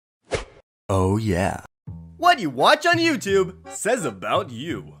Oh yeah. What you watch on YouTube says about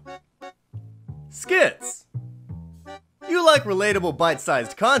you. Skits. You like relatable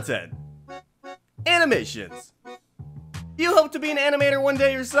bite-sized content. Animations. You hope to be an animator one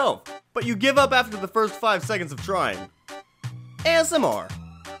day yourself, but you give up after the first 5 seconds of trying. ASMR.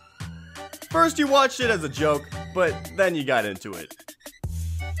 First you watched it as a joke, but then you got into it.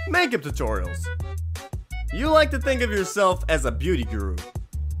 Makeup tutorials. You like to think of yourself as a beauty guru.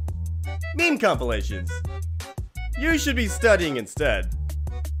 Meme compilations. You should be studying instead.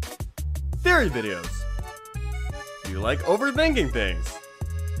 Theory videos. You like overthinking things.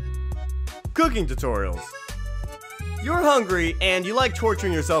 Cooking tutorials. You're hungry and you like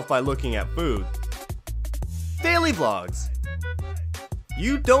torturing yourself by looking at food. Daily vlogs.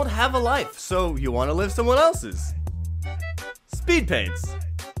 You don't have a life, so you want to live someone else's. Speed paints.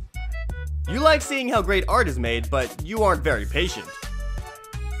 You like seeing how great art is made, but you aren't very patient.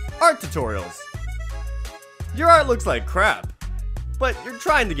 Art tutorials. Your art looks like crap, but you're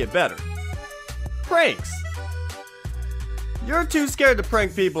trying to get better. Pranks. You're too scared to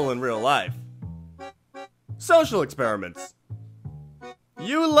prank people in real life. Social experiments.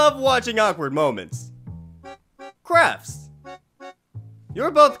 You love watching awkward moments. Crafts.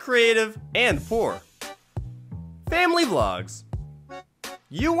 You're both creative and poor. Family vlogs.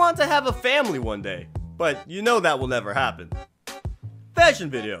 You want to have a family one day, but you know that will never happen.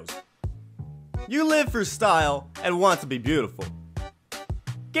 Fashion videos. You live for style and want to be beautiful.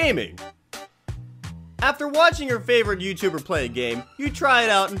 Gaming. After watching your favorite YouTuber play a game, you try it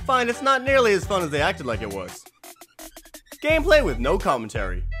out and find it's not nearly as fun as they acted like it was. Gameplay with no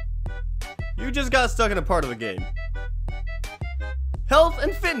commentary. You just got stuck in a part of the game. Health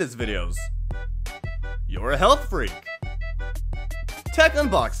and fitness videos. You're a health freak. Tech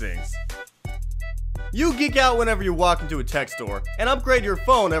unboxings. You geek out whenever you walk into a tech store and upgrade your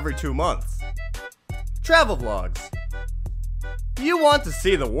phone every 2 months. Travel vlogs. You want to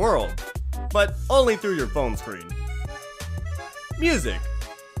see the world, but only through your phone screen. Music.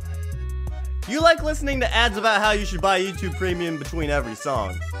 You like listening to ads about how you should buy YouTube Premium between every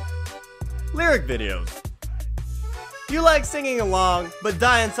song. Lyric videos. You like singing along, but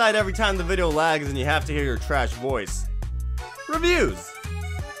die inside every time the video lags and you have to hear your trash voice. Reviews.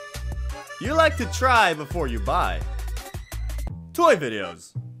 You like to try before you buy. Toy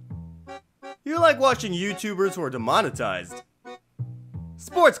videos. You like watching YouTubers who are demonetized.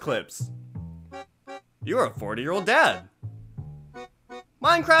 Sports clips. You're a 40-year-old dad.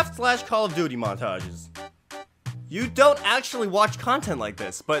 Minecraft / Call of Duty montages. You don't actually watch content like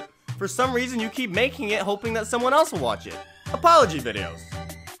this, but for some reason you keep making it hoping that someone else will watch it. Apology videos.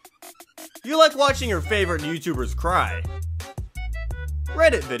 You like watching your favorite YouTubers cry.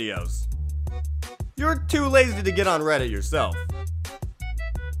 Reddit videos. You're too lazy to get on Reddit yourself.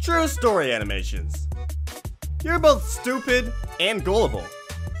 True story animations. You're both stupid and gullible.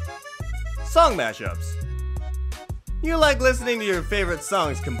 Song mashups. You like listening to your favorite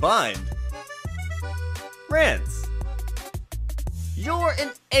songs combined. Rants. You're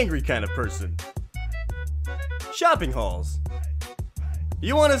an angry kind of person. Shopping hauls.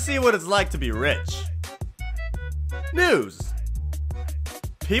 You want to see what it's like to be rich. News.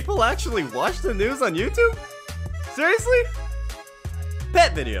 People actually watch the news on YouTube? Seriously?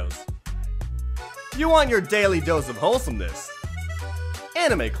 Pet videos. You want your daily dose of wholesomeness.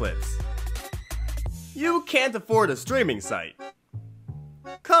 Anime clips. You can't afford a streaming site.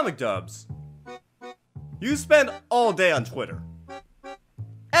 Comic dubs. You spend all day on Twitter.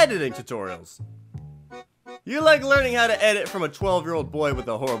 Editing tutorials. You like learning how to edit from a 12-year-old boy with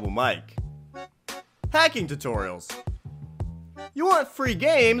a horrible mic. Hacking tutorials. You want free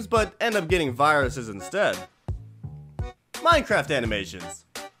games, but end up getting viruses instead. Minecraft animations.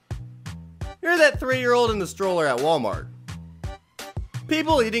 You're that 3-year-old in the stroller at Walmart.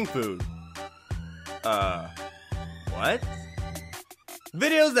 People eating food. What?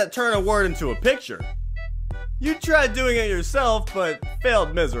 Videos that turn a word into a picture. You tried doing it yourself, but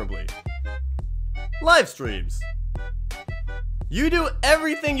failed miserably. Live streams. You do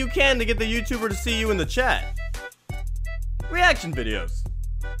everything you can to get the YouTuber to see you in the chat. Reaction videos.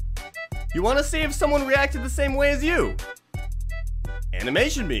 You want to see if someone reacted the same way as you.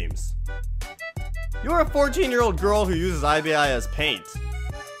 Animation memes. You're a 14-year-old girl who uses IBI as paint.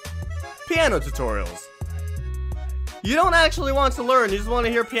 Piano tutorials. You don't actually want to learn, you just want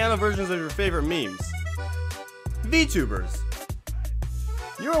to hear piano versions of your favorite memes. VTubers.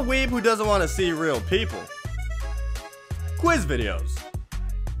 You're a weeb who doesn't want to see real people. Quiz videos.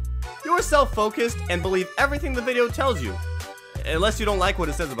 You're self-focused and believe everything the video tells you. Unless you don't like what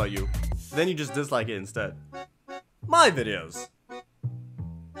it says about you. Then you just dislike it instead. My videos.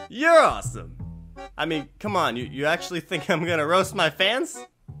 You're awesome. I mean, come on, you actually think I'm gonna roast my fans?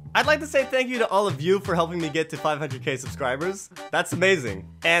 I'd like to say thank you to all of you for helping me get to 500k subscribers. That's amazing.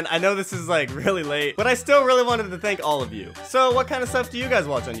 And I know this is like really late, but I still really wanted to thank all of you. So what kind of stuff do you guys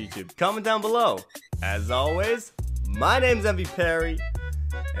watch on YouTube? Comment down below. As always, my name's MV Perry,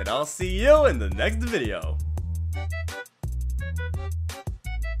 and I'll see you in the next video.